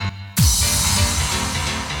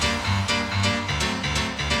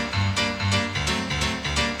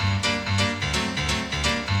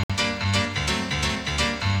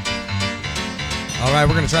right,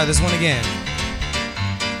 we're going to try this one again.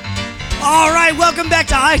 All right, welcome back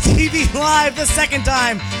to ITV Live, the second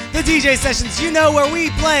time. The DJ sessions, you know, where we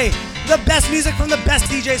play the best music from the best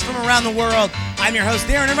DJs from around the world. I'm your host,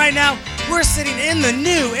 Darren, and right now, we're sitting in the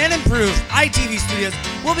new and improved ITV studios.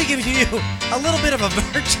 We'll be giving you a little bit of a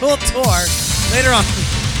virtual tour later on.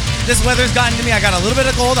 This weather's gotten to me. I got a little bit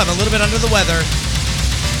of cold. I'm a little bit under the weather.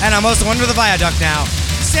 And I'm also under the viaduct now.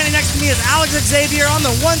 Standing next to me is Alex Xavier on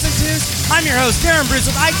the ones and twos. I'm your host, Darren Bruce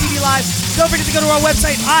with ITV Live. Don't forget to go to our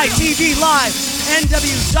website, itvlivenw.com,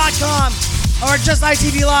 or just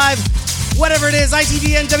ITV Live, whatever it is,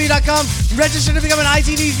 itvnw.com. Register to become an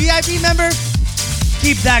ITV VIP member.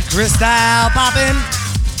 Keep that crystal popping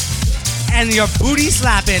and your booty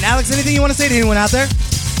slapping. Alex, anything you want to say to anyone out there?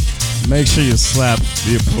 Make sure you slap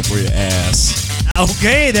the appropriate ass.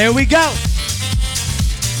 Okay, there we go.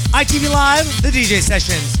 ITV Live, the DJ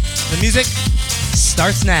sessions. The music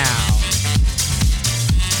starts now.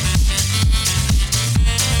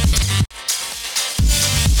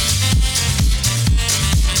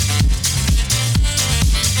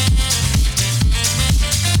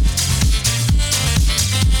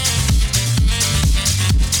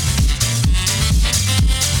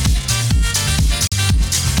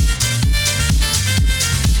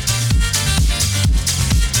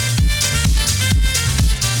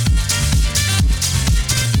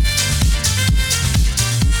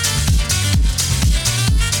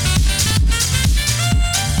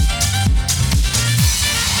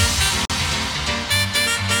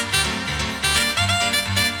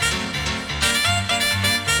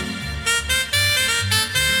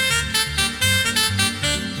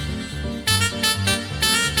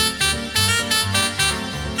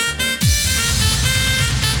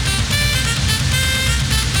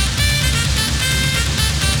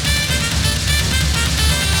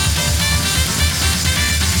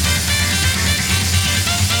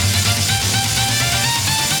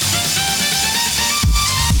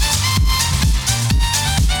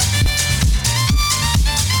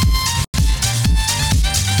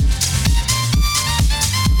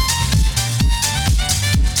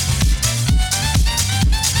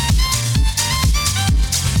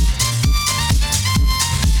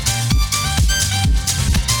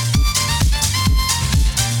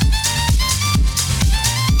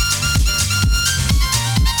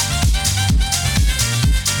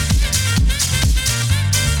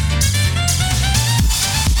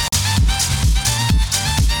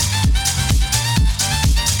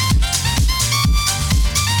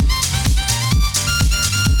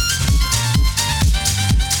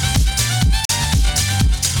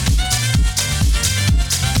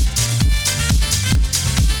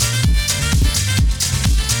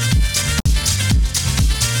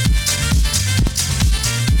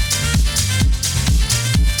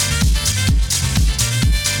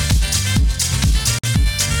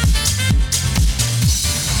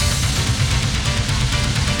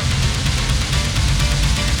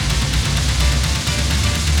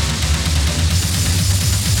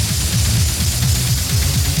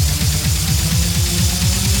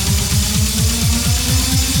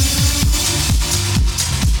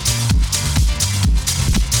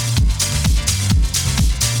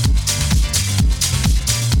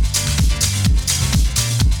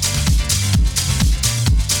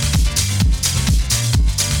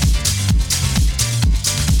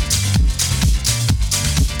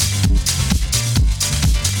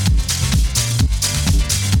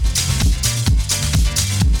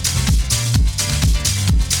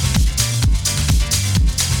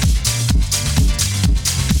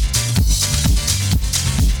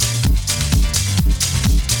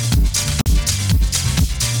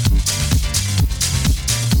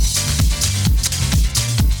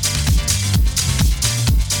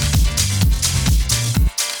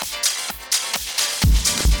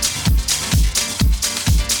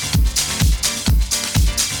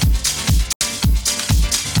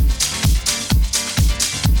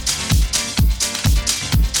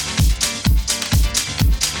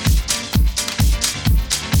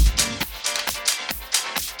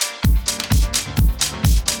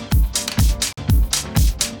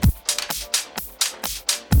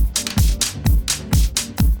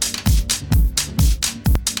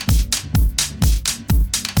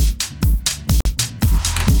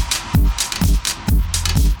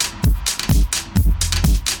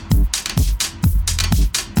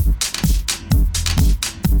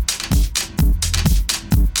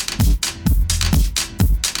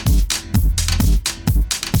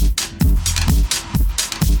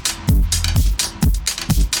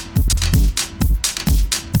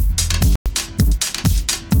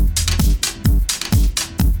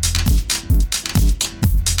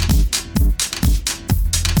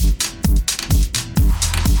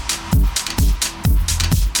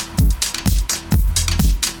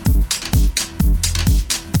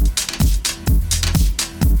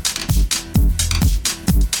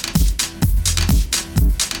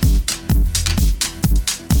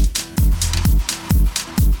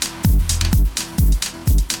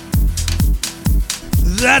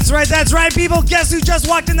 That's right, people. Guess who just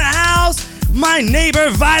walked in the house? My neighbor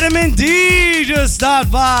Vitamin D just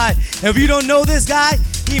stopped by. If you don't know this guy,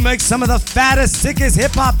 he makes some of the fattest, sickest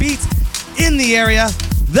hip-hop beats in the area.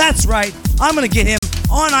 That's right, I'm going to get him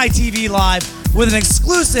on ITV Live with an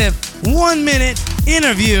exclusive 1-minute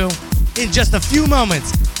interview in just a few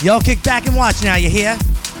moments. Y'all kick back and watch now, you hear?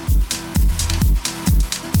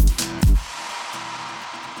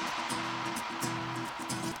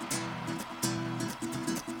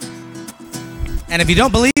 And if you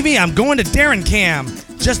don't believe me, I'm going to Darren Cam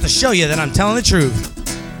just to show you that I'm telling the truth.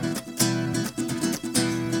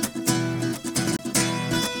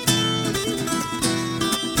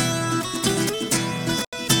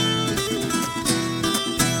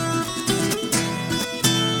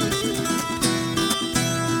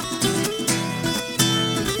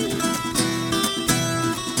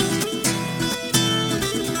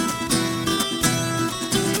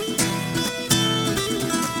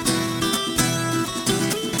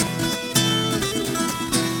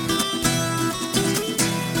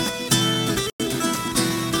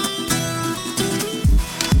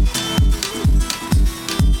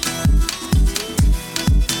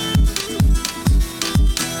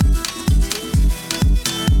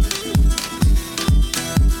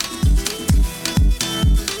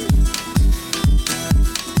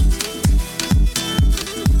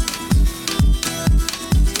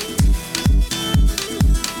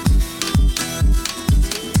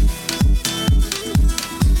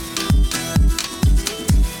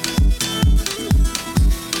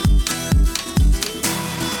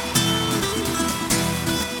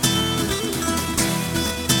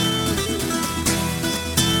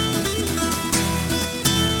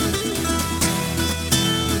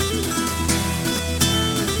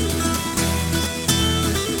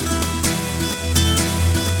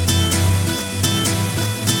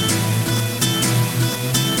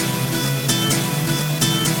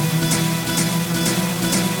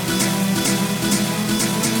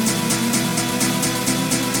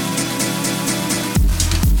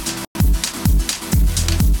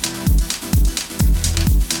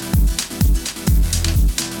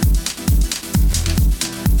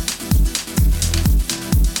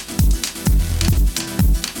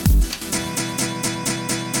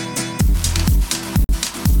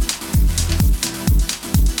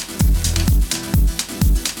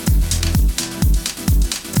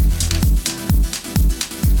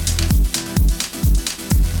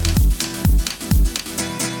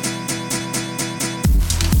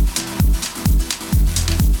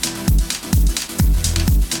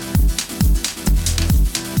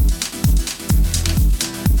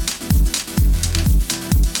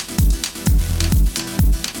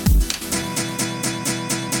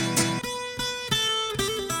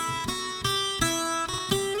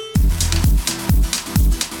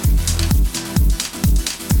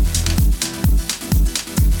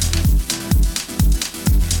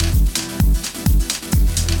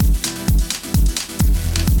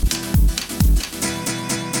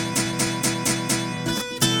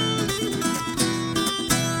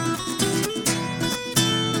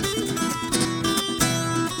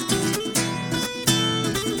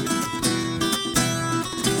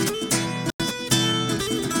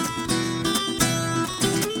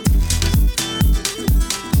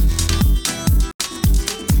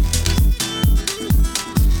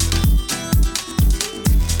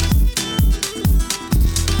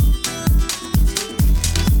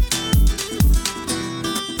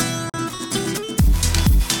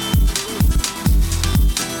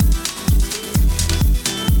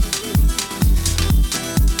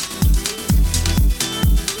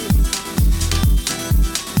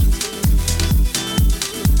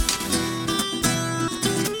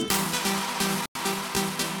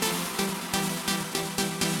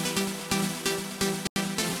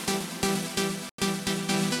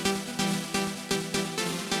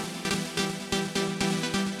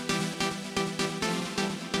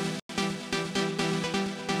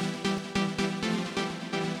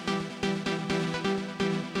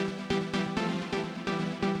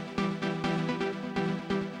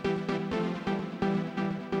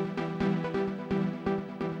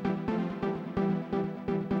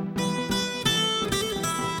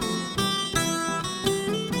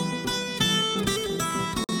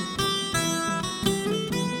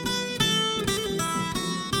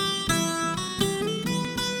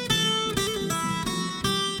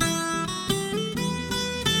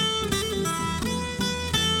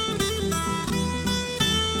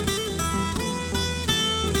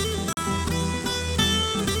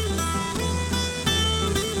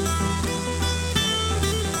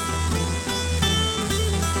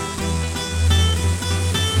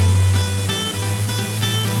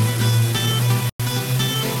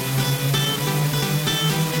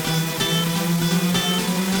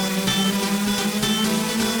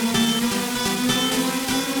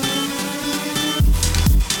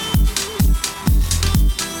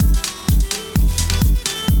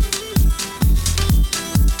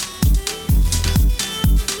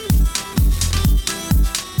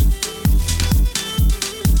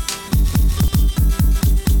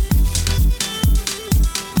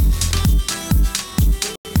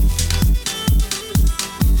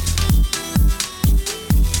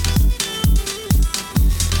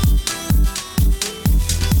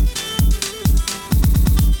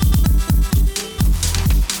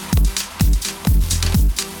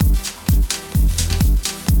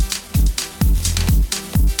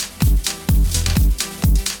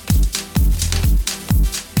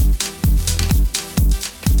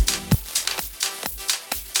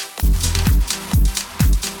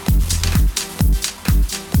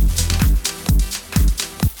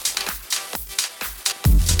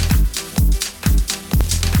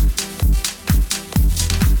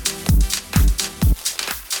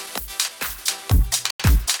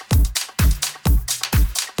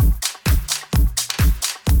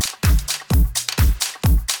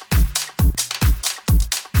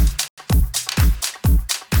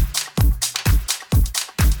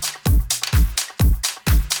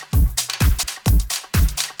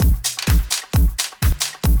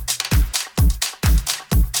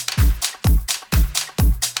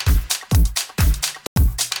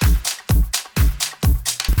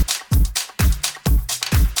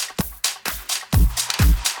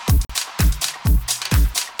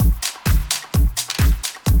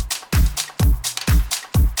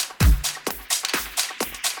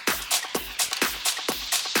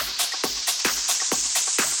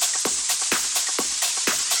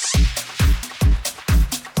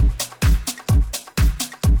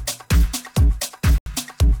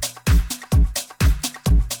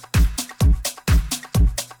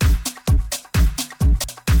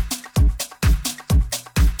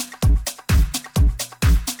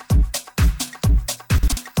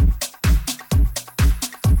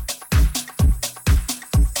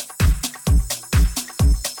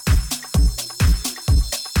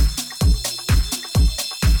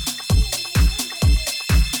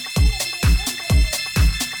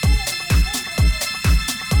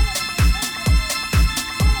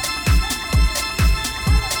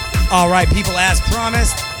 right, people, as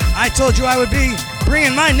promised, I told you I would be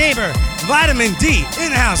bringing my neighbor, Vitamin D,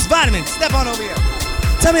 in the house. Vitamin, step on over here.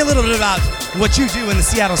 Tell me a little bit about what you do in the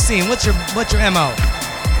Seattle scene. What's your MO?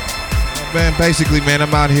 Man, basically, man,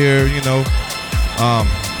 I'm out here, you know.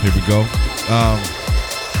 Here we go.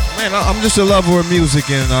 Man, I'm just a lover of music,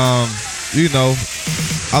 and you know,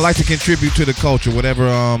 I like to contribute to the culture,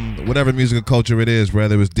 whatever musical culture it is,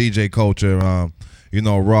 whether it's DJ culture, you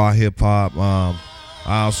know, raw hip hop.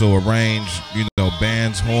 I also arrange, you know,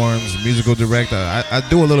 bands, horns, musical director. I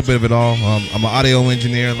do a little bit of it all. I'm an audio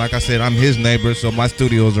engineer, and like I said, I'm his neighbor, so my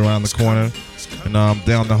studio's around the corner, and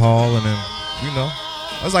down the hall, and then, you know,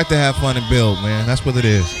 I just like to have fun and build, man. That's what it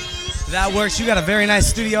is. That works. You got a very nice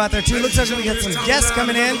studio out there, too. Looks like we got some guests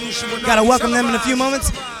coming in. Got to welcome them in a few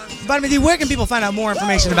moments. Vitamin D, where can people find out more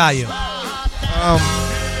information about you?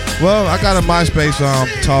 Well, I got a MySpace,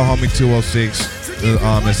 Tall Homie 206.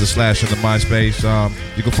 It's a slash in the MySpace.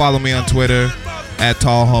 You can follow me on Twitter at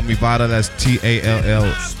Tall Homie Vita. That's TALLHOMEYVITA.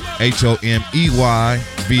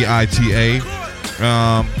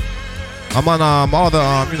 I'm on all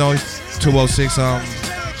the you know, 206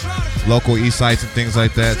 local e-sites and things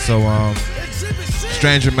like that. So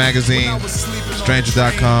Stranger Magazine,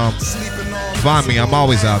 Stranger.com. Find me. I'm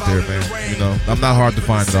always out there, man. You know, I'm not hard to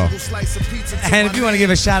find at all. And if you want to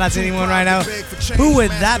give a shout out to anyone right now, who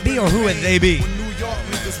would that be or who would they be?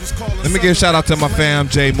 Let me give a shout out to my fam,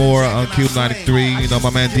 Jay Moore, Uncube 93. You know,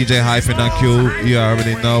 my man DJ Hyphen, Uncube. You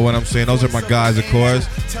already know what I'm saying. Those are my guys, of course.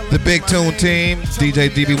 The Big Tune team, DJ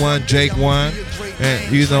DB1, Jake 1.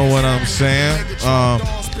 And you know what I'm saying.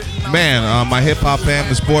 Man, my hip hop fam,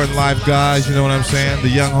 the Sporting Life guys, you know what I'm saying. The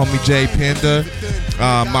young homie Jay Pender.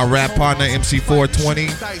 My rap partner,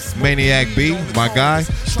 MC420, Maniac B, my guy.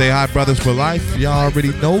 Stay High Brothers for Life. Y'all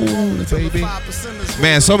already know, baby.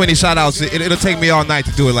 Man, so many shout outs. It'll take me all night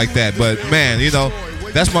to do it like that. But, man, you know,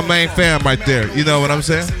 that's my main fam right there. You know what I'm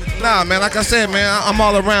saying? Nah, man, like I said, man, I'm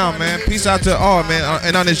all around, man. Peace out to all, man.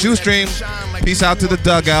 And on this Ustream, peace out to the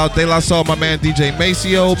Dugout. De La Soul, my man DJ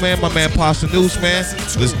Maceo, man. My man Pasta Noose, man.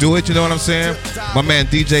 Let's do it, you know what I'm saying? My man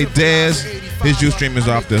DJ Dez, his Ustream is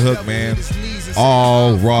off the hook, man.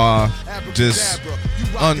 All raw, just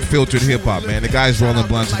unfiltered hip hop, man. The guy's rolling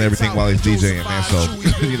blunts and everything while he's DJing, man. So,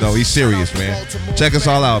 you know, he's serious, man. Check us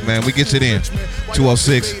all out, man. We get it in.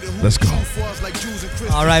 206, let's go.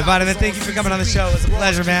 All right, Vitamin, thank you for coming on the show. It's a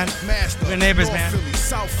pleasure, man. We're neighbors, man.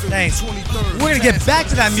 Thanks. We're going to get back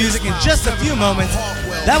to that music in just a few moments.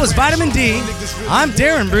 That was Vitamin D. I'm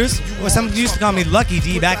Darren Bruce, or some used to call me Lucky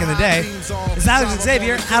D back in the day. It's Alex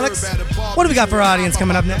Xavier. Alex, what do we got for our audience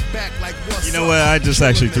coming up next? You know what? I just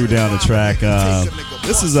actually threw down the track.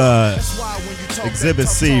 This is Exhibit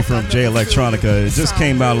C from J Electronica. It just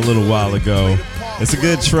came out a little while ago. It's a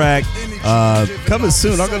good track. Coming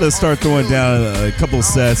soon, I'm going to start throwing down a couple of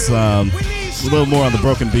sets, a little more on the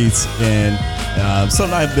broken beats, and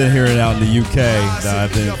something I've been hearing out in the UK that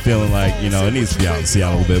I've been feeling like, you know, it needs to be out in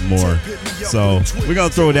Seattle a little bit more. So we're going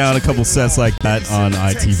to throw down a couple sets like that on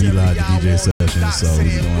ITV Live, the DJ session, so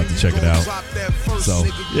you're going to have to check it out. So,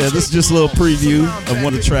 yeah, this is just a little preview of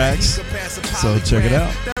one of the tracks, so check it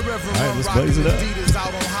out. All right, let's blaze it up.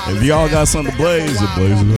 If y'all got something to blaze,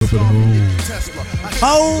 blaze it up at home.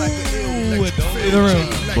 Oh, don't leave the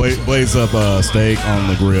room. Blaze up a steak on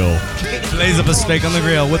the grill. Blaze up a steak on the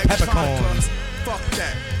grill with peppercorns.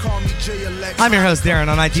 I'm your host, Darren,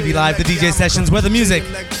 on ITV Live, the DJ sessions where the music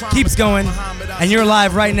keeps going, and you're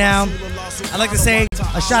live right now. I'd like to say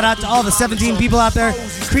a shout out to all the 17 people out there.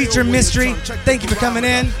 Creature Mystery, thank you for coming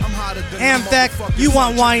in. Amfec, you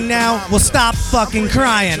want wine now? Well, stop fucking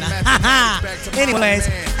crying. Anyways,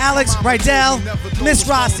 Alex, Rydell, Miss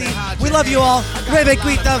Rossi, we love you all.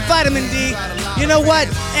 Rebequita, Vitamin D. You know what?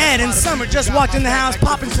 Ed and Summer just walked in the house,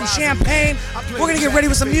 popping some champagne. We're going to get ready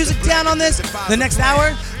with some music down on this. The next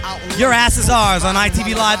hour, your ass is ours on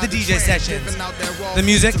ITV Live, the DJ sessions. The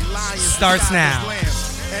music starts now.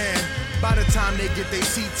 By the time they get their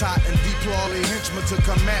seat top and deploy all their henchmen to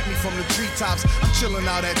come at me from the treetops, I'm chilling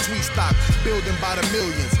out at Tweet Stock, building by the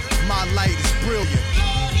millions. My light is brilliant.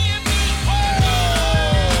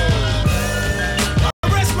 I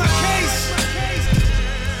rest my case.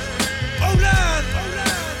 Hold on.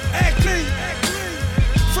 Act clean.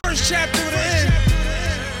 First chapter of the end.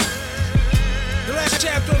 The last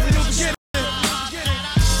chapter of the new beginning.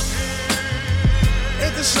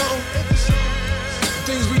 Ain't this so?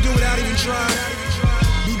 Things we do without even trying.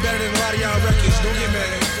 Be better than a lot of y'all records. Don't get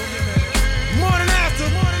mad. Morning after.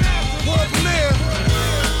 World premiere.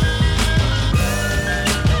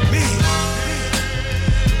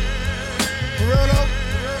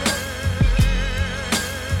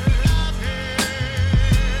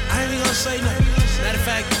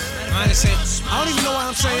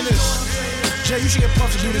 Jay, you should get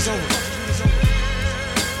Puff to do this over.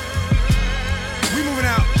 We moving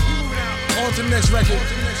out. On to the next record.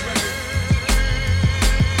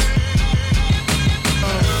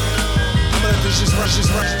 I'm gonna let this just rush.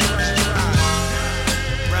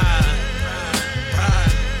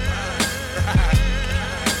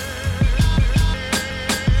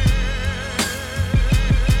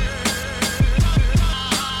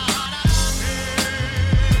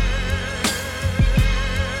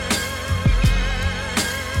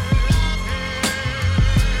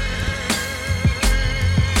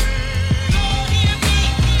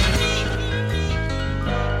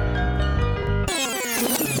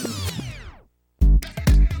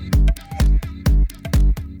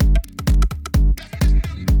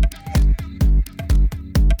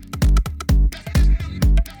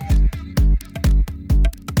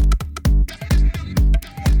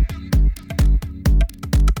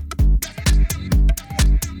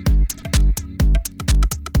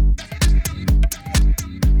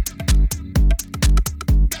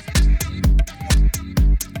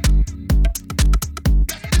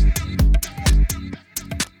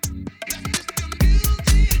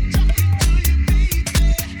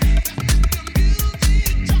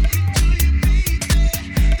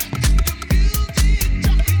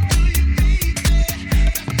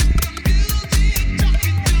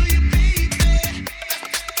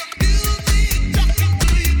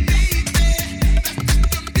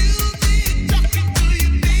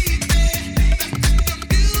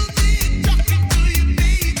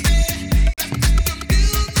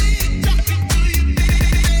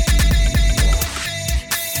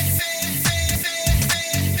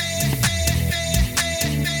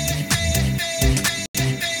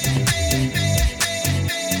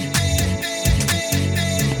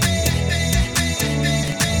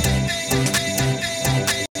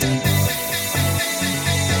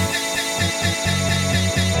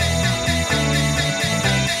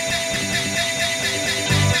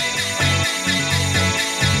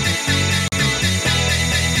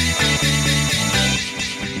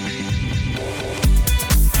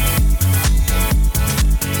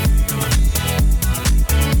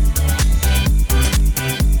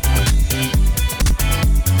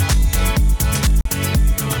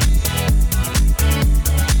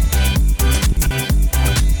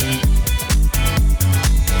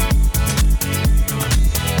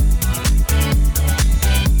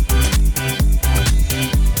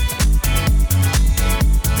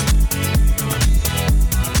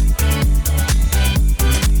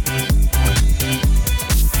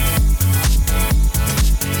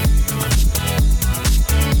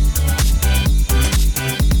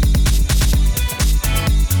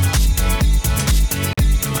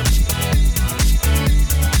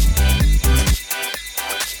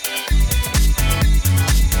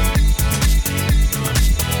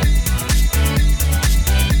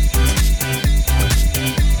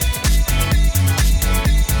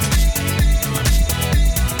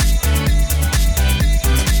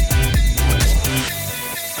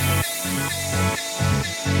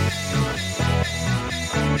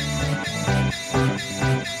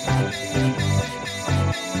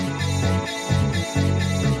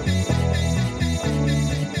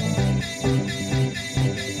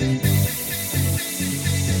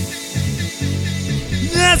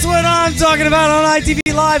 That's what I'm talking about on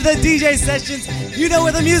ITV Live, the DJ sessions. You know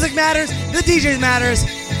where the music matters, the DJ matters,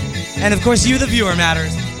 and of course you, the viewer,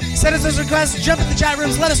 matters. Send us those requests, jump in the chat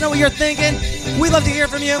rooms, let us know what you're thinking. We'd love to hear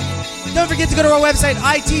from you. Don't forget to go to our website,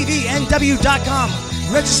 itvnw.com.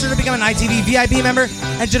 Register to become an ITV VIP member.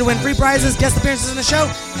 Enter to win free prizes, guest appearances in the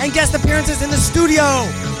show, and guest appearances in the studio.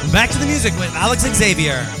 Back to the music with Alex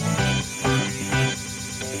Xavier.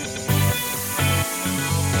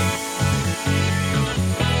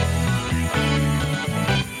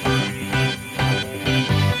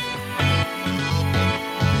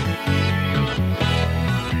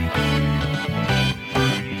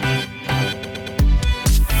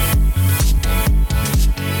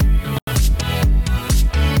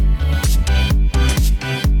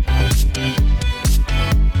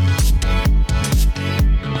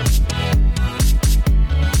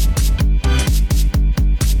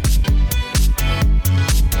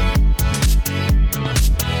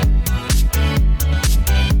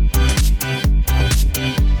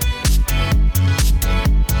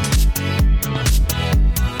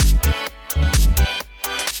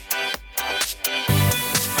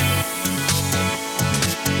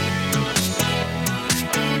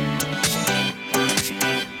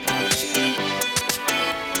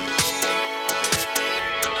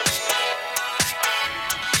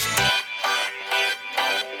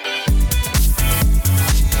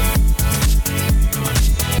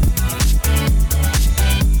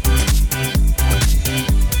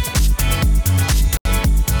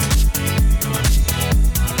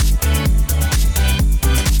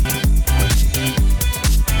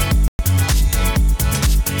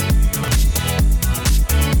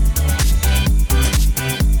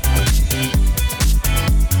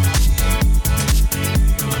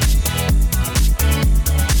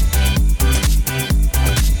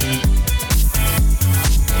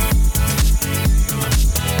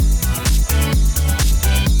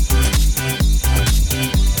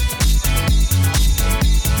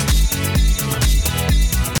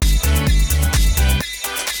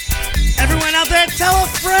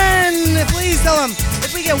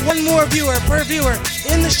 we get one more viewer per viewer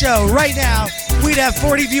in the show right now, we'd have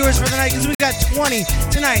 40 viewers for the night because we got 20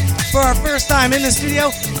 tonight for our first time in the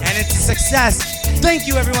studio, and it's a success. Thank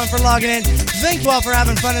you, everyone, for logging in. Thank you all for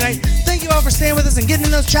having fun tonight. Thank you all for staying with us and getting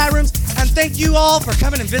in those chat rooms. And thank you all for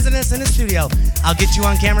coming and visiting us in the studio. I'll get you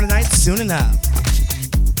on camera tonight soon enough.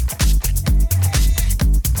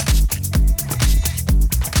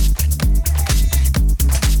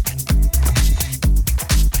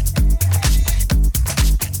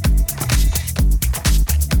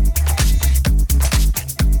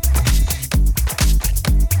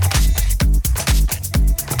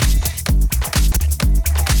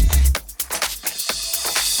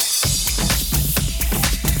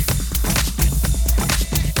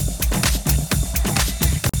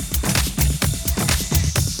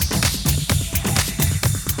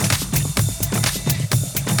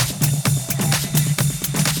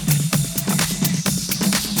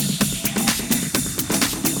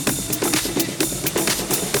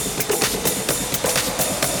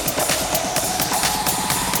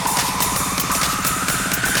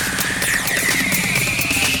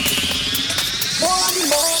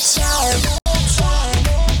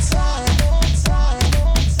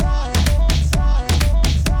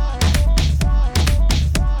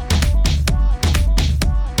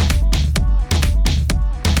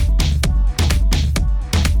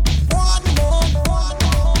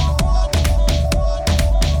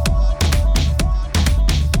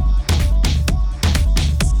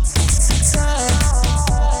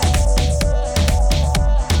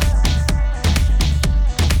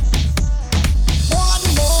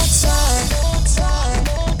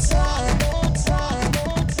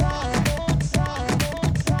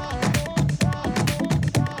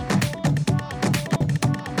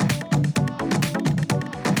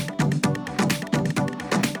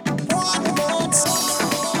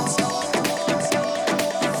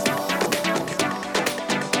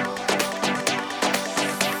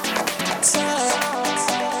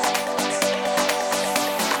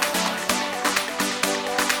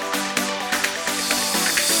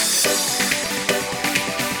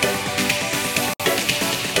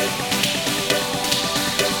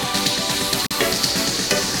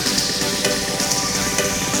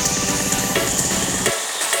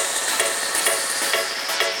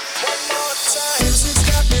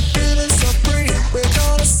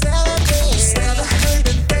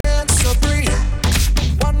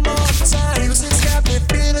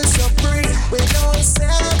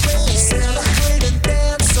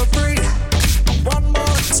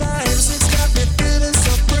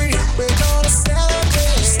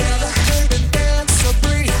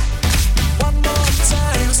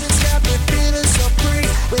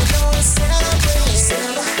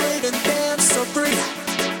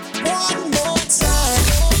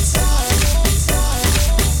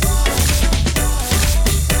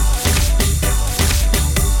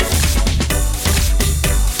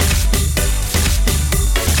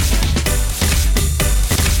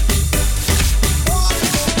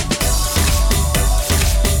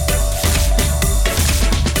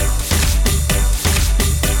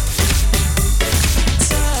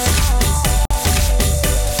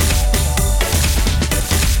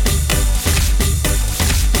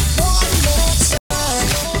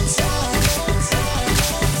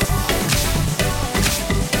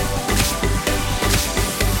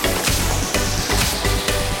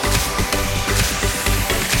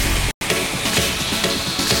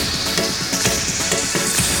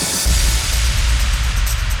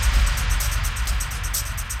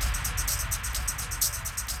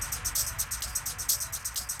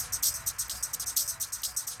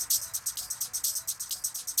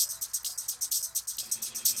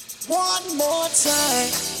 One more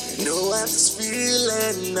time, know I'm just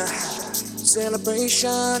feeling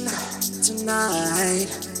celebration tonight.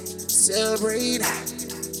 Celebrate,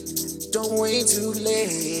 don't wait too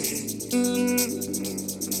late.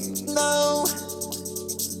 No,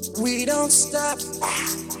 we don't stop.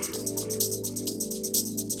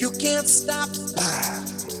 You can't stop.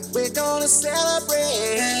 We're gonna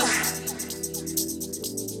celebrate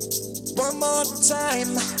one more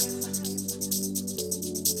time.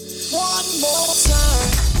 One more time.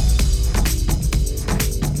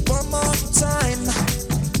 One more time.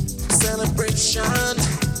 Celebration.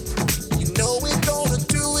 You know we're gonna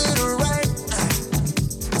do it right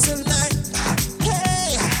tonight.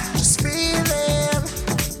 Hey, just feeling.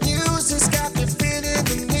 Music's got me feeling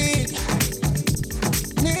the need.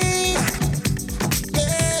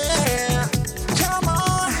 Yeah. Come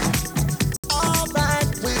on. All right,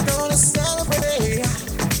 we're gonna celebrate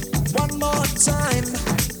one more time.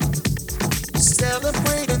 Celebrate.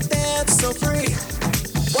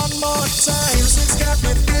 more time, music's got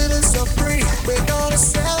me feeling so free. We're gonna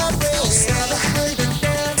celebrate, celebrate and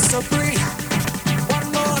dance so free. One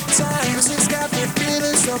more time, music's got me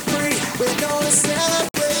feeling so free. We're gonna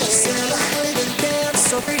celebrate, celebrate and dance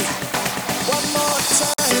so free. One more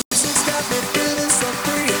time, music's got me feeling so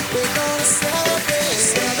free. We're gonna celebrate,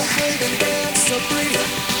 celebrate and dance so free.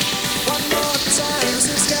 One more time,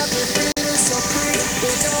 music's got me feeling so free.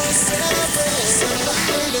 We're gonna celebrate,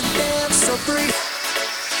 celebrate and dance so free.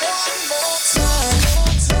 One more time.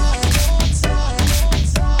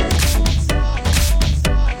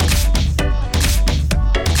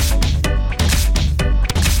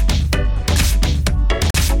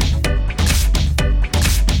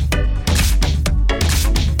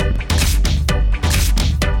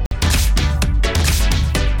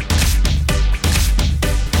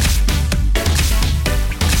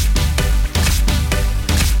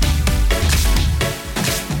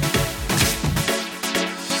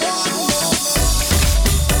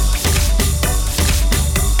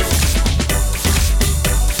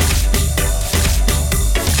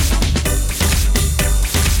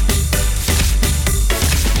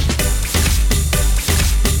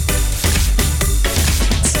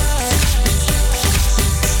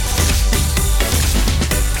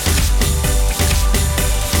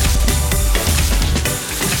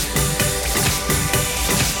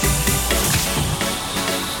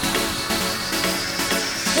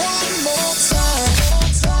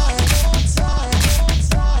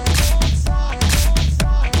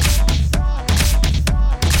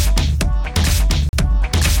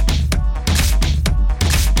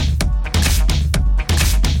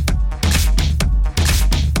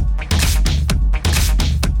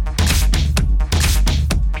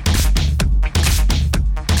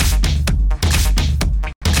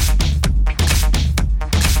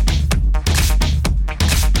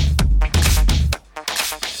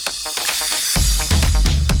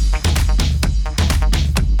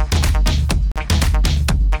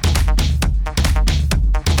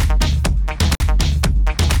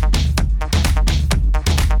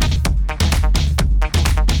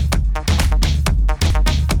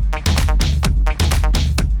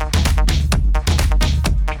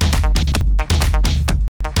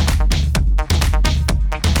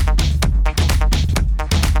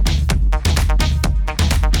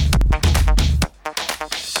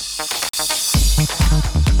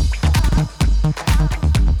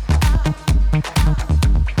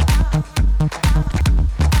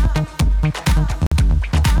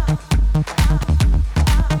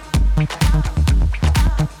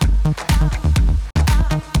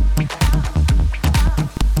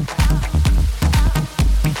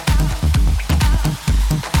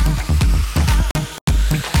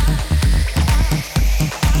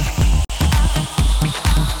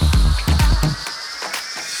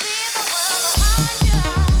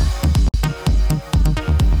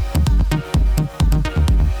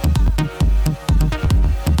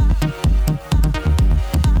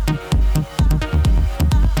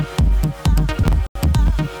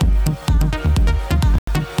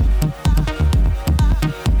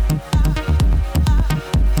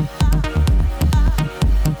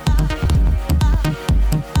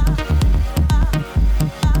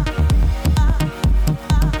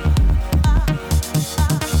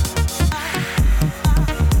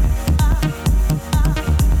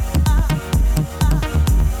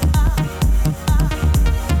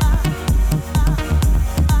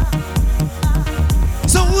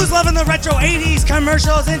 Loving the retro 80s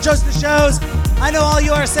commercials, intros to shows. I know all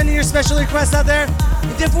you are sending your special requests out there.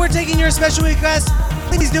 And if we're taking your special request,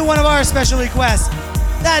 please do one of our special requests.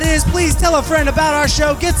 That is, please tell a friend about our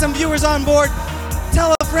show, get some viewers on board,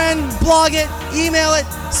 tell a friend, blog it, email it,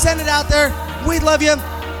 send it out there. We'd love you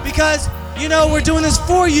because, you know, we're doing this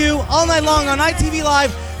for you all night long on ITV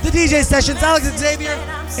Live, the DJ sessions. Alex and Xavier,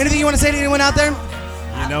 anything you want to say to anyone out there?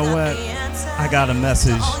 You know what? I got a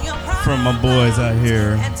message from my boys out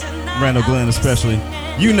here, Randall Glenn especially.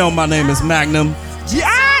 You know my name is Magnum.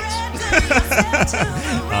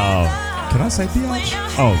 Oh, can I say biatch?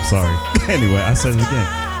 Oh, sorry. Anyway, I said it again.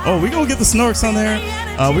 Oh, we gonna get the Snorks on there.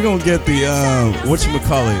 We gonna get the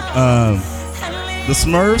whatchamacallit, the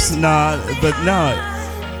Smurfs.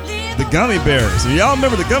 The gummy bears. Y'all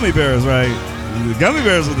remember the gummy bears, right? The gummy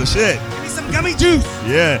bears were the shit. Give me some gummy juice.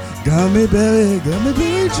 Yeah, gummy berry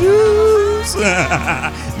juice.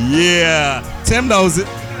 Yeah, Tim knows it.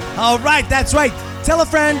 All right, that's right. Tell a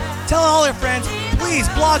friend, tell all your friends. Please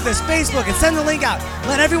blog this, Facebook, and send the link out.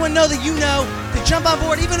 Let everyone know that you know to jump on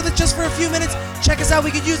board, even if it's just for a few minutes. Check us out.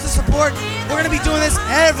 We could use the support. We're going to be doing this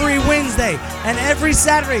every Wednesday and every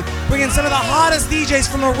Saturday, bringing some of the hottest DJs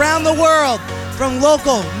from around the world from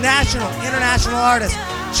local, national, international artists.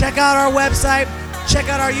 Check out our website. Check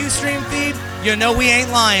out our Ustream feed. You know we ain't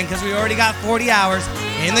lying because we already got 40 hours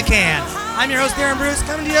in the can. I'm your host, Darren Bruce,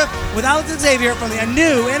 coming to you with Alex Xavier from the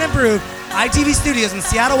new and improved ITV studios in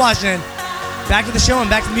Seattle, Washington. Back to the show and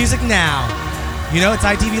back to the music now. You know it's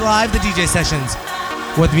ITV Live, the DJ sessions,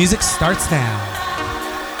 where the music starts now.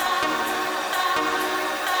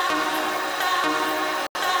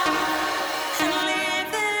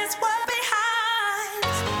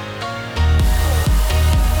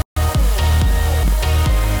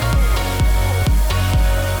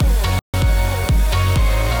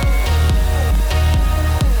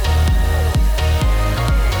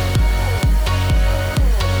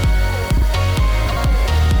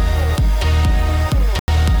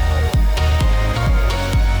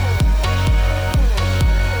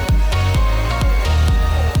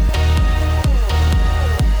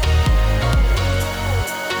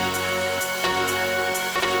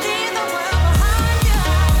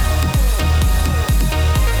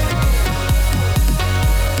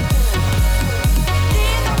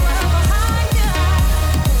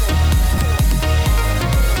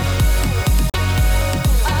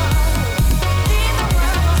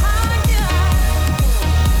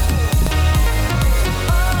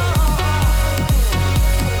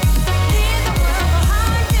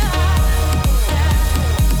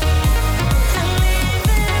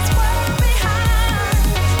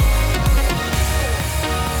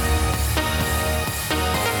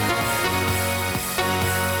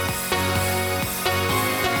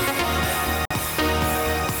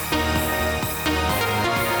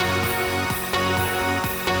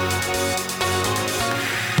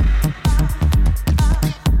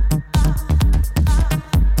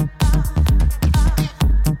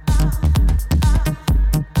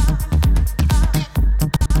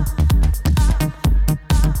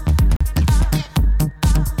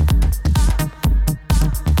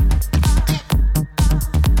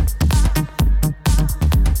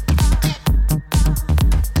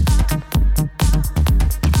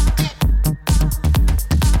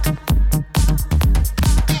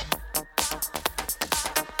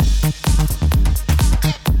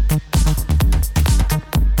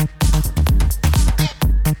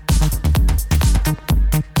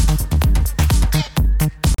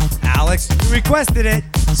 Requested it,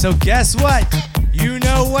 so guess what? You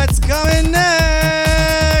know what's coming next.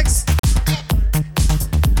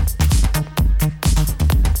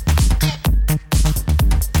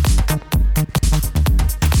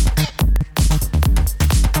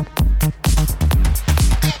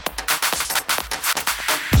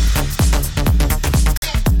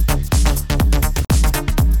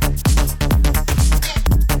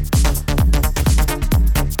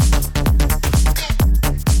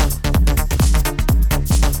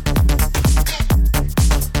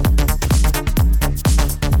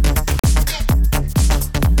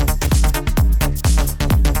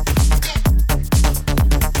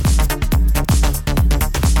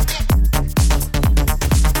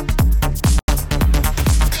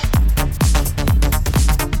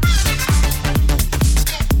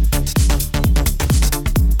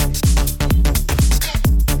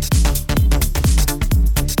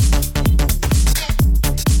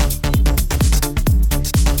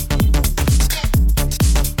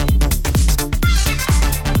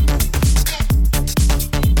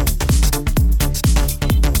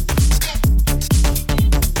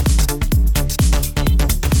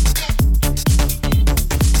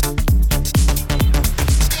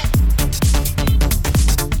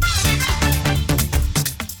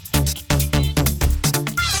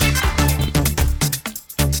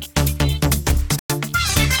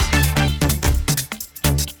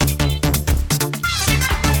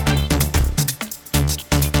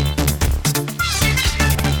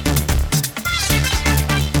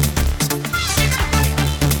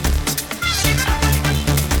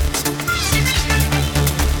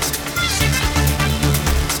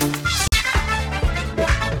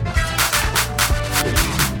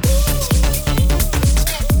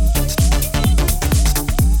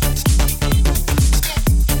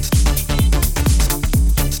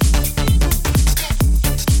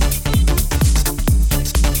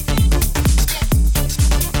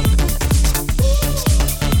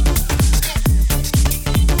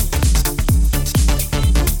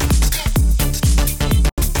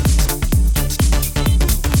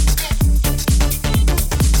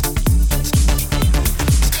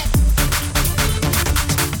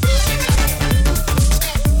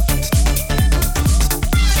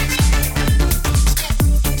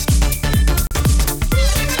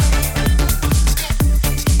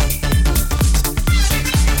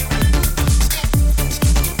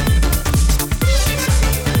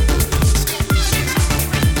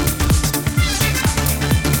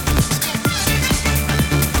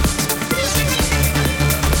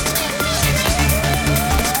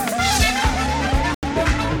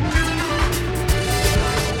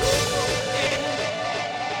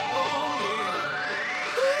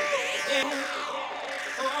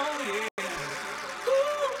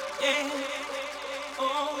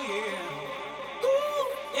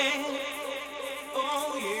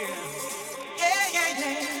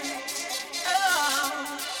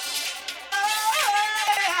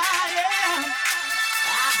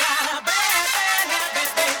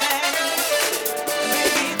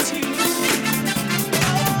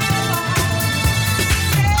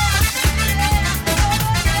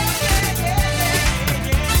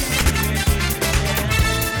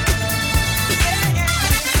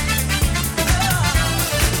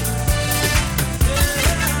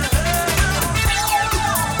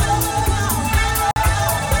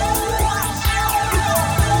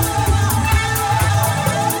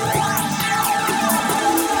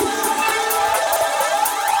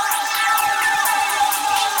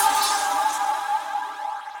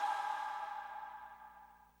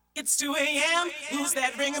 It's 2 a.m. Who's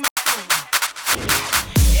that ringing my phone?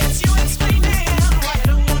 It's you explaining why you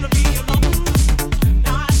don't wanna be alone.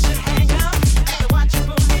 Now I should hang up after what you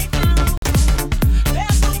put me through.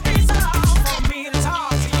 There's no reason for me to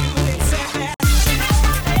talk to you except that no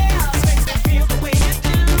one else makes me feel the way you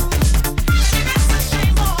do. It's a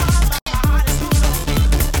shame, boy, but my heart is full of you.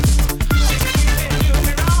 You do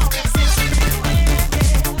me wrong and since you do it, yeah.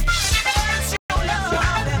 It's your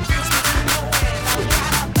love that feels me to know it. I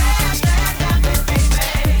got a bad, bad habit, baby.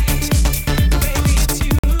 Baby, it's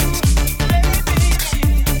you. Baby, it's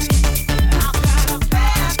you. I've got a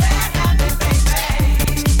bad, bad habit, baby.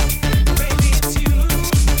 Baby, it's you. Baby,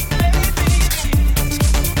 it's you.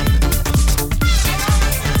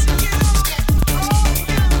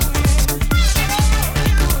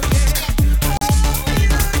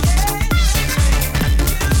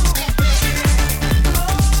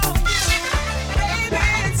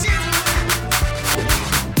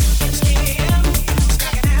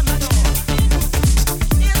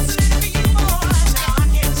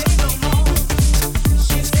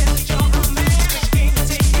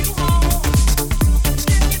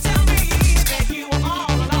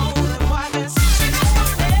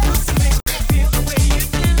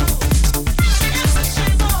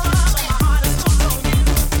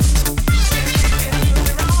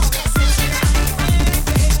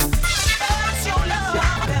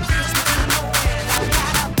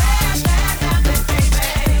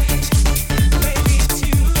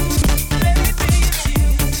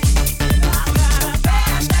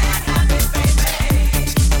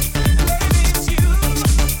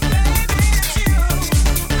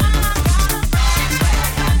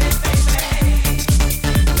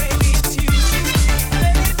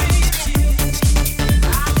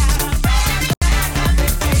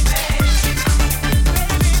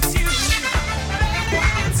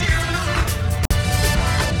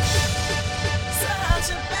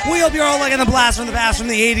 We hope you're all liking the blast from the past from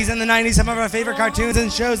the 80s and the 90s, some of our favorite cartoons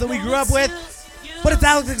and shows that we grew up with. But it's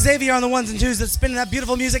Alex Xavier on the ones and twos that's spinning that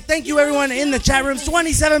beautiful music. Thank you, everyone in the chat rooms.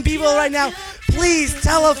 27 people right now. Please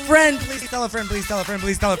tell a friend. Please tell a friend. Please tell a friend.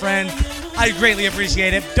 Please tell a friend. I greatly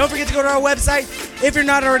appreciate it. Don't forget to go to our website if you're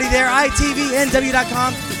not already there,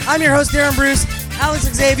 itvnw.com. I'm your host, Darren Bruce. Alex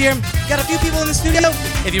Xavier. Got a few people in the studio.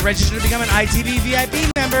 If you register to become an ITV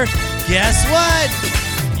VIP member, guess what?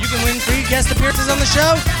 You can win free guest appearances on the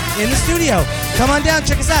show in the studio. Come on down,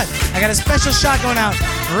 check us out. I got a special shot going out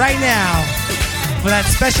right now for that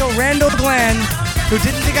special Randall Glenn who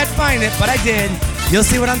didn't think I'd find it, but I did. You'll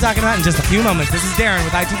see what I'm talking about in just a few moments. This is Darren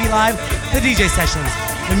with ITV Live, the DJ sessions.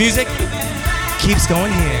 The music keeps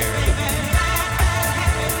going here.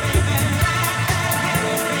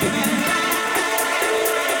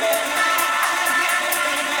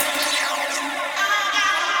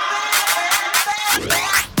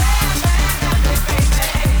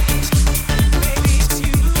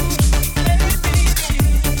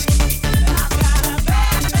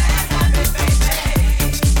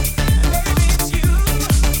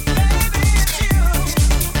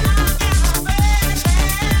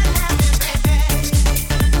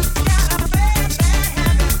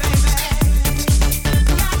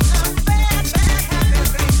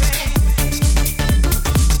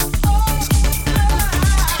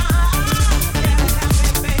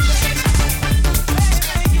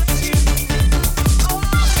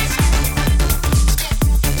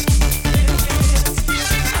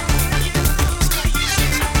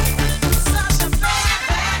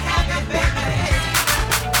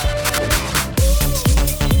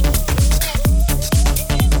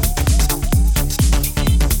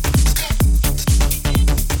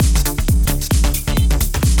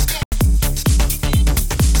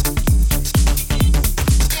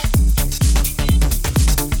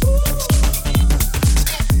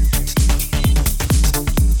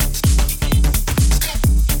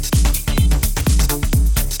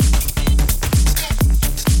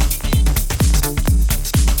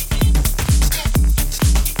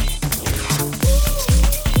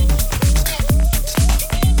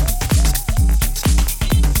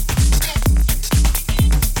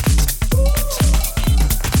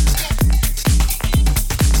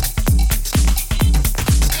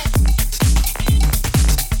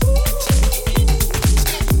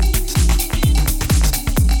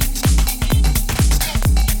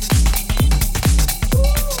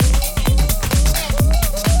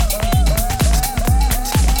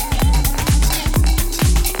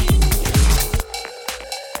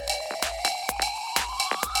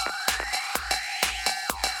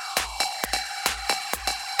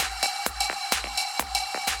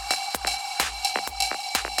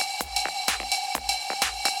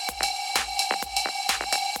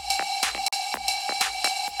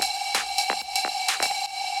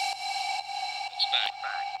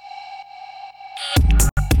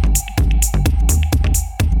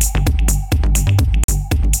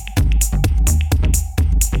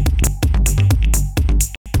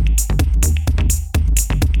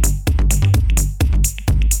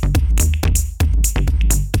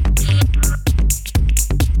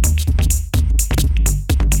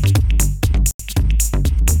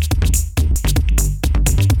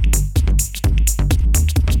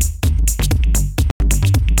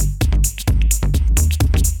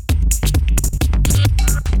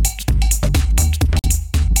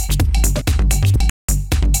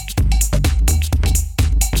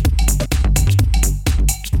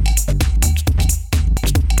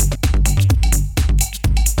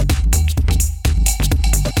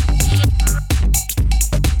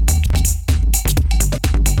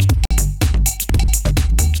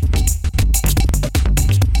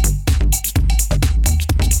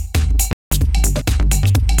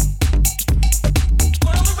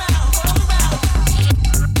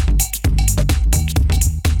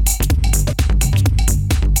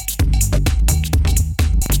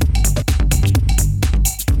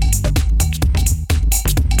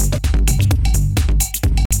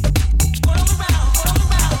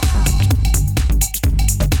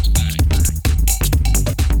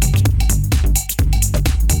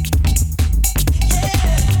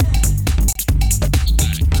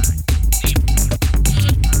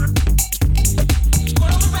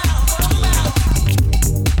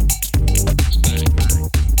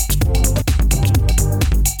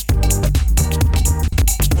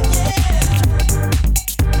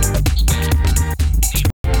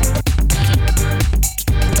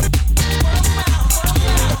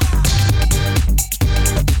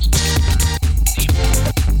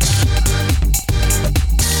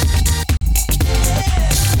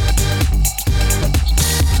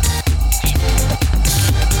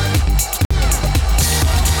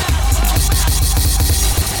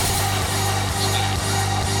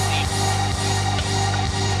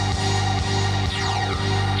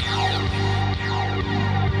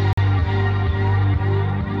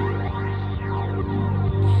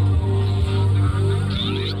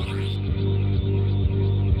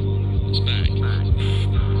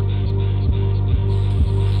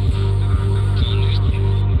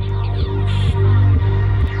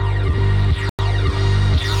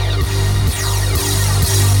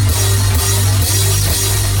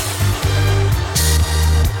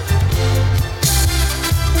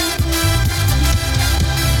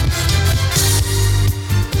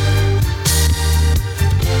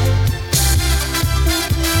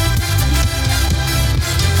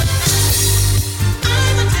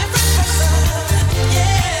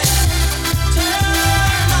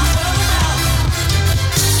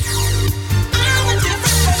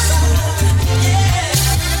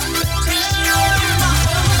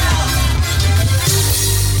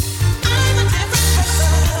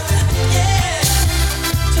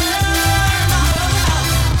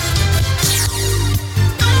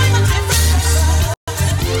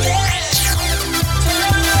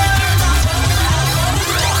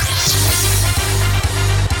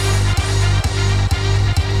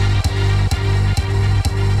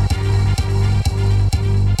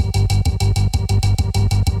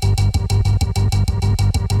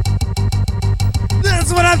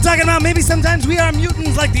 talking about maybe sometimes we are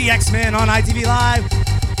mutants like the X-Men on ITV Live.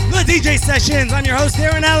 The DJ Sessions. I'm your host,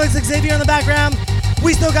 Darren Alex Xavier in the background.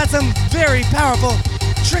 We still got some very powerful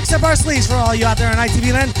tricks up our sleeves for all you out there on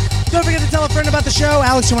ITV land. Don't forget to tell a friend about the show.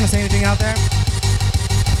 Alex, you want to say anything out there?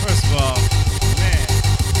 First of all, man,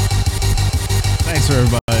 thanks for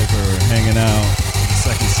everybody for hanging out for the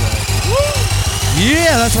second set.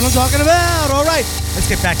 Yeah, that's what I'm talking about. All right, let's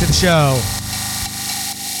get back to the show.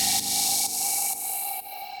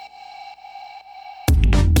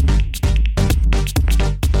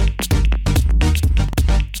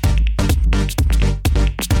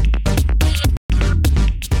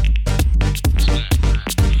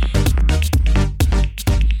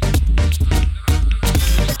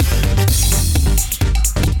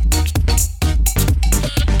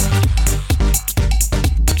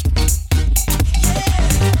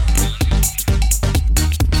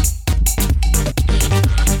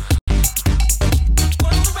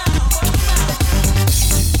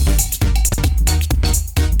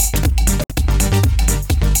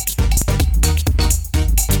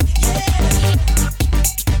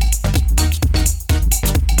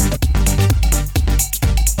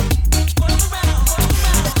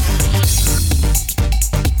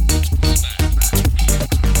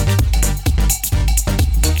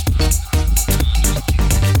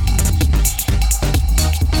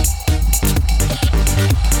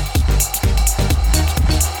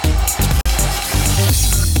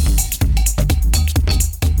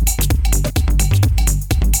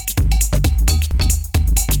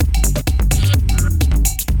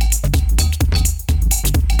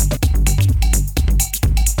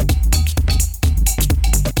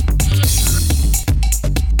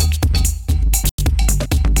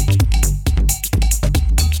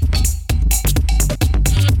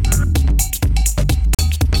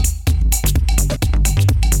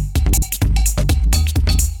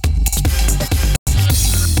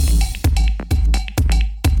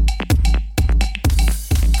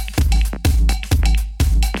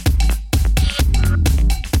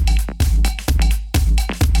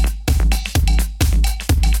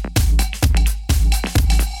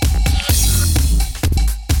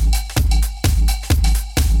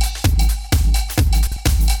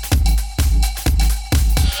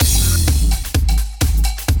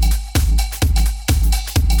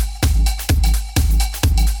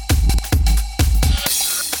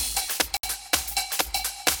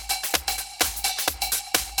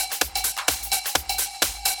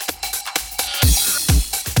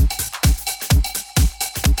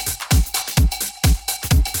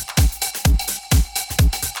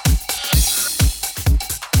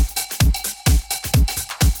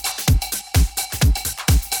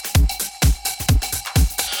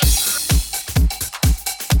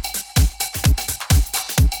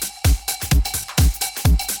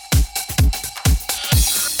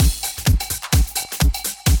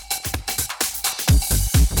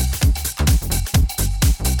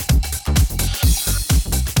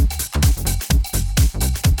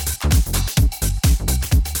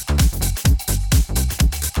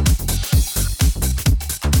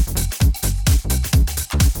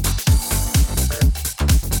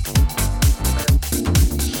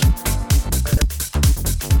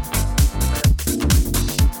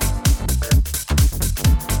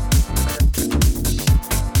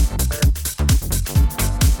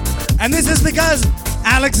 And this is because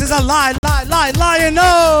Alex is a lion.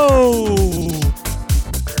 No!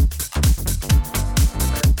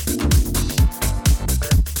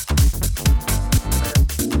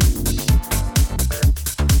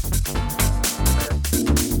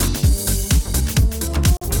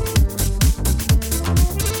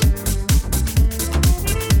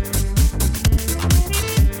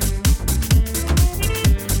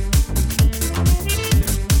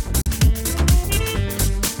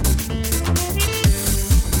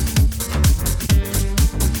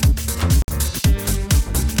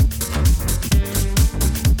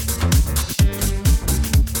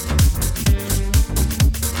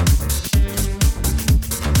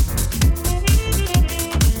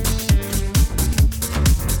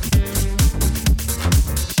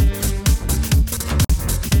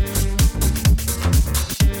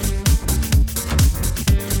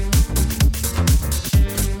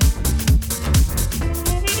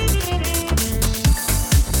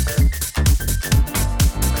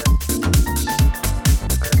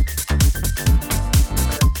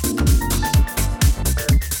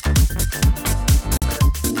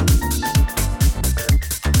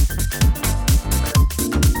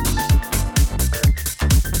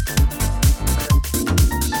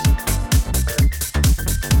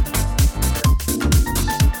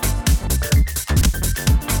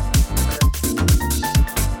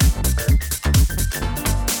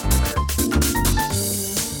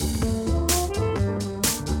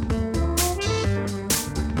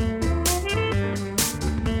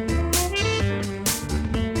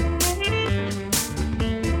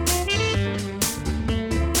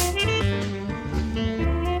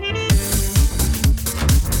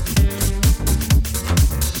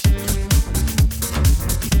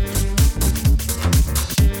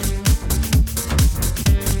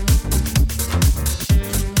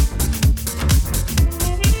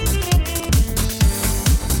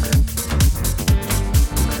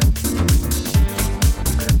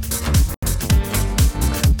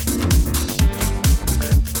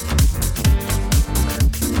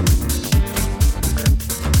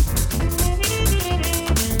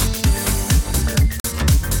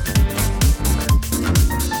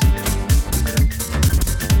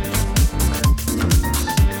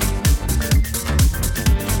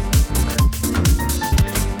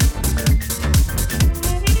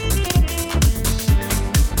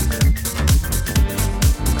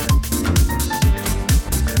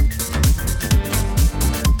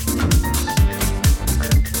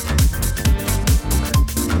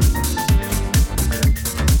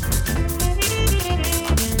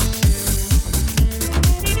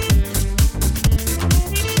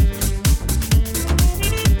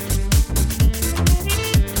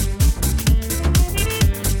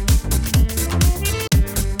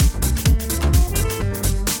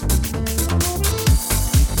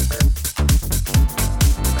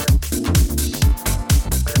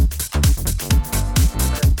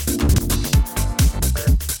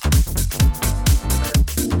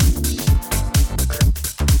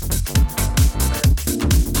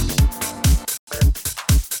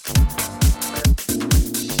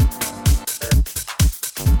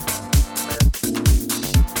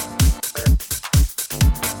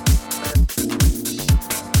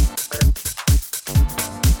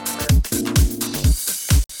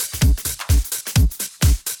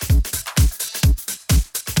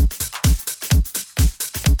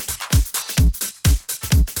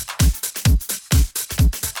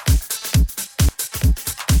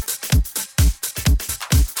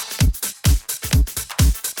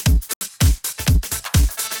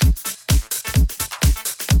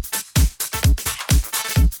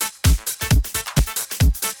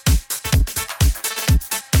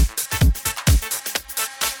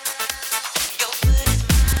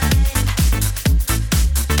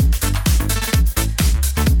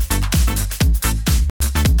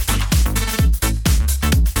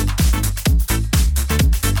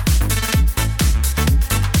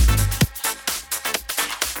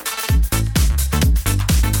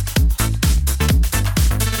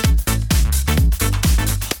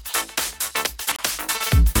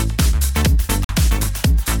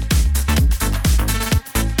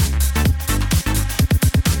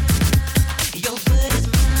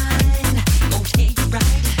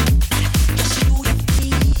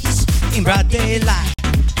 in broad daylight.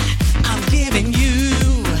 I'm giving you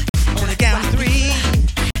on the count of three.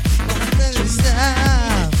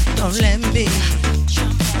 Stop, don't let me be.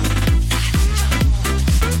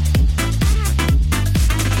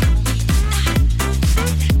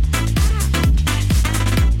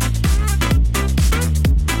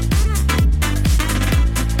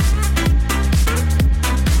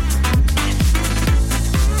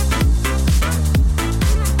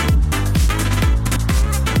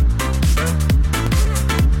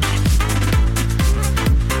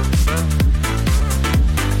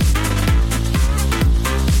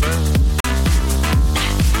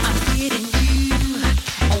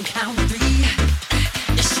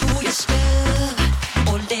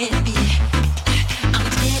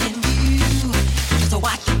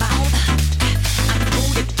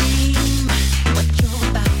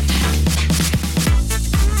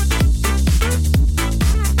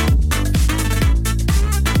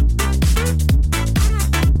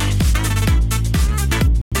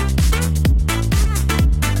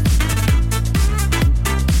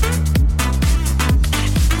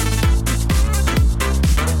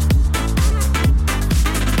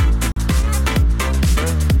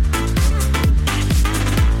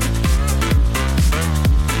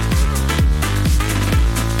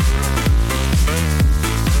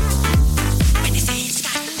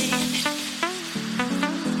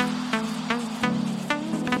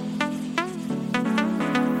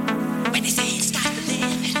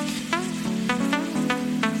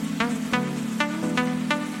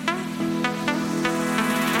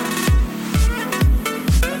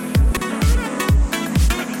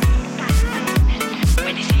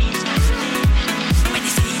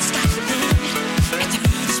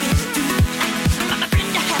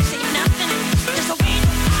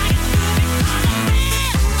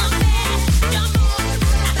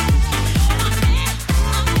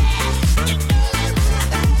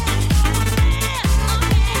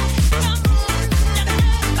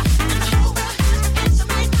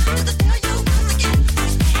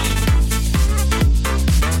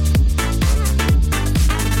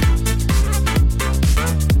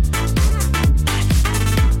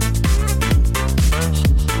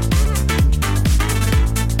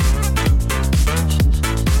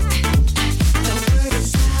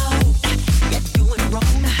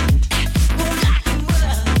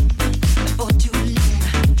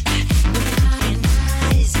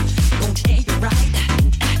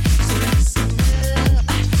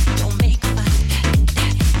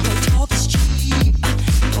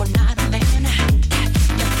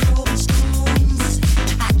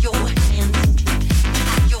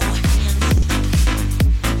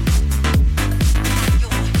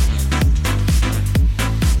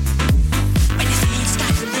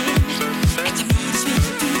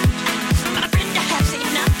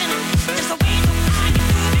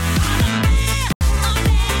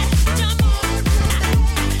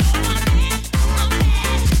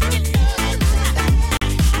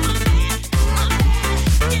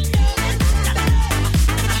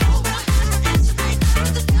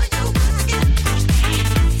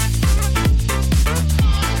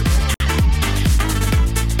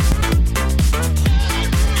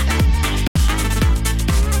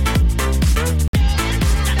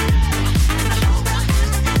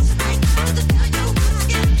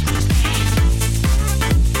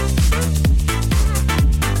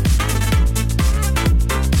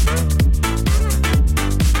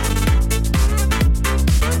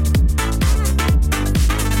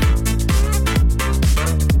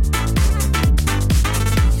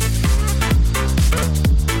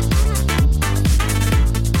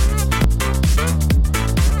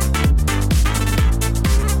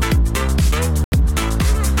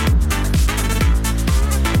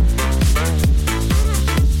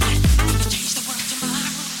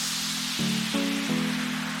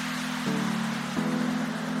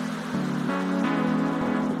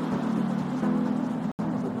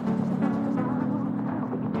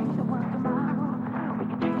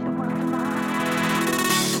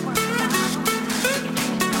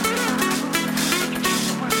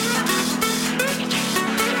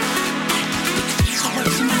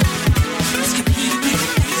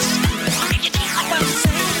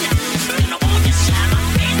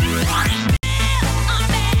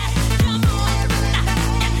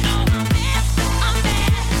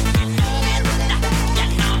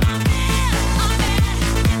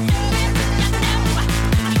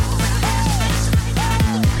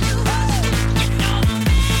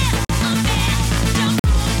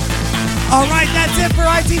 All right, that's it for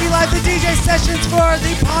ITV Live, the DJ sessions for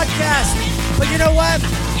the podcast. But you know what?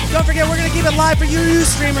 Don't forget, we're going to keep it live for you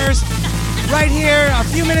streamers. right here, a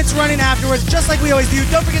few minutes running afterwards, just like we always do.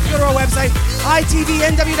 Don't forget to go to our website,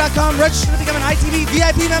 itvnw.com, register to become an ITV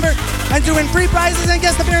VIP member, and to win free prizes and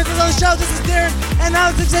guest appearances on the show. This is Darren and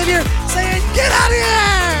Alex Xavier saying, get out of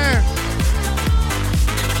here!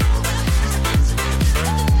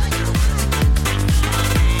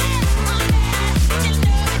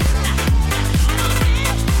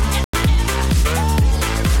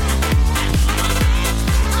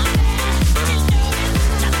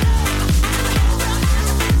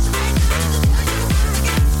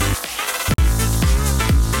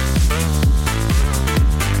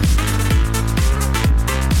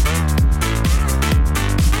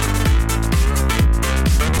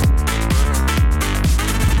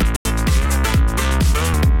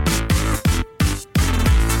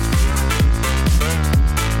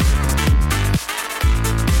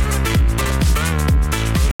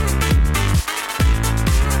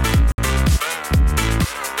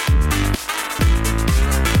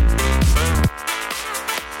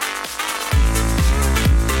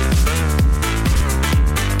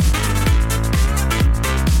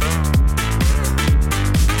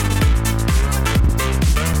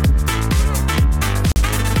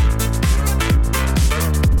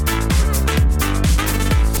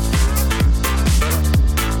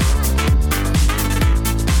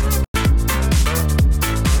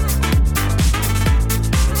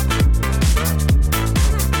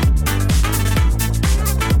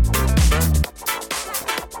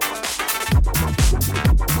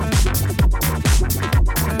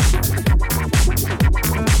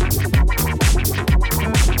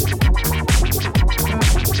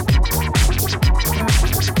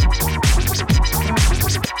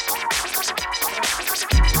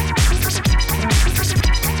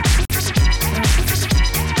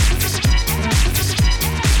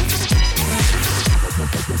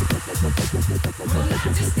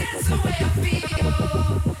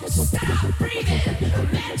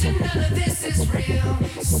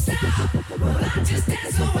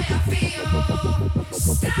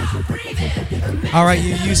 All right,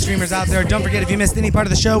 you streamers out there, don't forget if you missed any part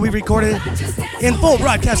of the show, we recorded it in full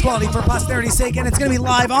broadcast quality for posterity's sake, and it's going to be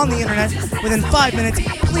live on the internet within 5 minutes.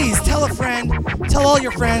 Please tell a friend, tell all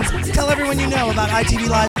your friends, tell everyone you know about ITV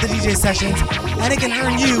Live, the DJ sessions, and it can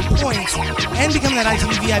earn you points and become that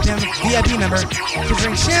ITV VIP member to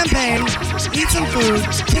drink champagne, eat some food,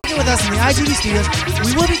 kick it with us in the ITV studios.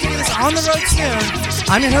 We will be taking this on the road soon.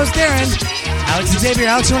 I'm your host, Darren. Alex Xavier.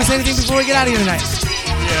 Alex, you want to say anything before we get out of here tonight?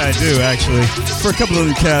 Yeah, I do, actually. For a couple of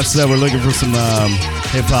the cats that were looking for some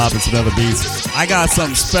hip-hop and some other beats, I got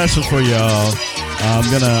something special for y'all. I'm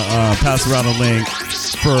going to pass around a link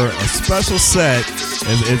for a special set.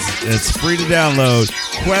 It's free to download.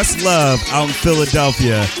 Questlove out in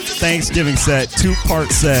Philadelphia. Thanksgiving set,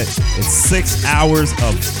 2-part set. It's 6 hours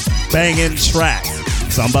of banging tracks.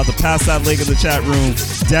 So I'm about to pass that link in the chat room.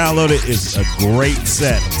 Download it. It's a great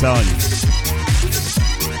set, I'm telling you.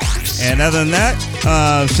 And other than that,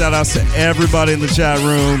 shout outs to everybody in the chat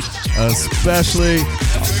room, especially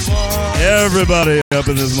everybody up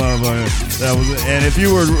in this motherfucker. That was it. And if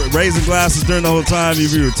you were raising glasses during the whole time,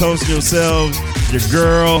 if you were toasting yourselves, your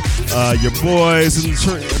girl, your boys, and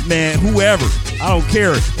man, whoever, I don't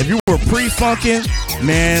care. If you were pre-funking,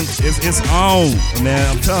 man, it's on, man.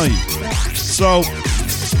 I'm telling you. So,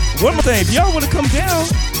 one more thing, if y'all want to come down,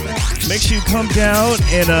 make sure you come down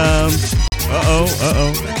and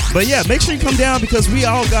But yeah, make sure you come down because we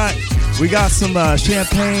got some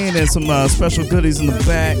champagne and some special goodies in the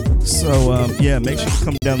back. So yeah, make sure you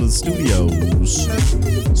come down to the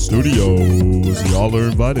studios. Y'all are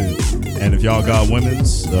invited. And if y'all got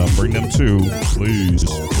women's, bring them too, please.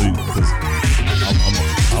 Because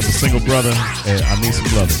I'm a single brother and I need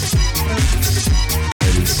some loving.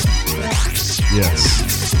 Ladies, yes.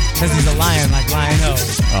 Because he's a lion like Lion-O.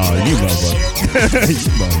 Oh, you motherfucker.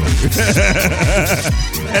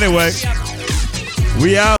 Anyway,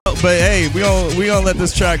 we out. But hey, we gonna let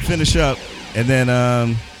this track finish up. And then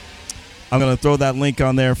I'm going to throw that link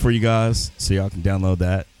on there for you guys so y'all can download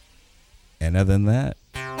that. And other than that,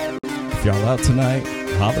 if y'all out tonight,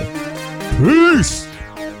 holla. Peace.